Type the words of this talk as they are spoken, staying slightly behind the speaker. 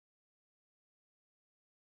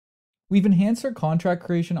We've enhanced our contract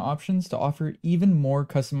creation options to offer even more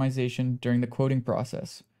customization during the quoting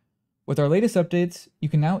process. With our latest updates, you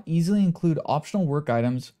can now easily include optional work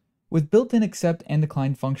items with built-in accept and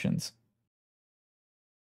decline functions.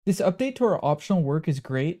 This update to our optional work is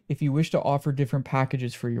great if you wish to offer different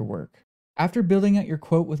packages for your work. After building out your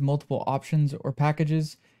quote with multiple options or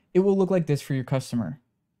packages, it will look like this for your customer.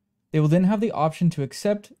 They will then have the option to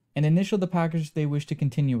accept and initial the package they wish to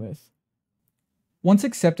continue with. Once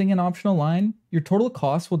accepting an optional line, your total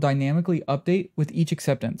cost will dynamically update with each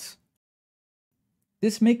acceptance.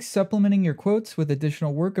 This makes supplementing your quotes with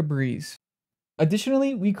additional work a breeze.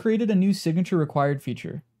 Additionally, we created a new signature required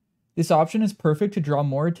feature. This option is perfect to draw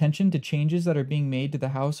more attention to changes that are being made to the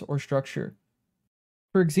house or structure.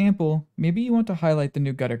 For example, maybe you want to highlight the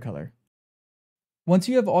new gutter color. Once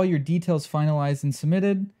you have all your details finalized and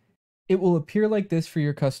submitted, it will appear like this for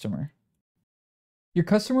your customer. Your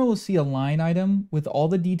customer will see a line item with all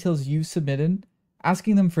the details you've submitted,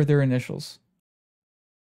 asking them for their initials.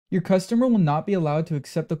 Your customer will not be allowed to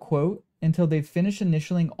accept the quote until they've finished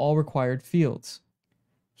initialing all required fields.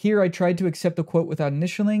 Here I tried to accept the quote without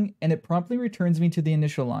initialing, and it promptly returns me to the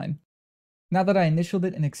initial line. Now that I initialed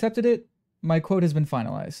it and accepted it, my quote has been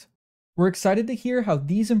finalized. We're excited to hear how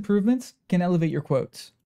these improvements can elevate your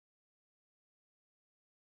quotes.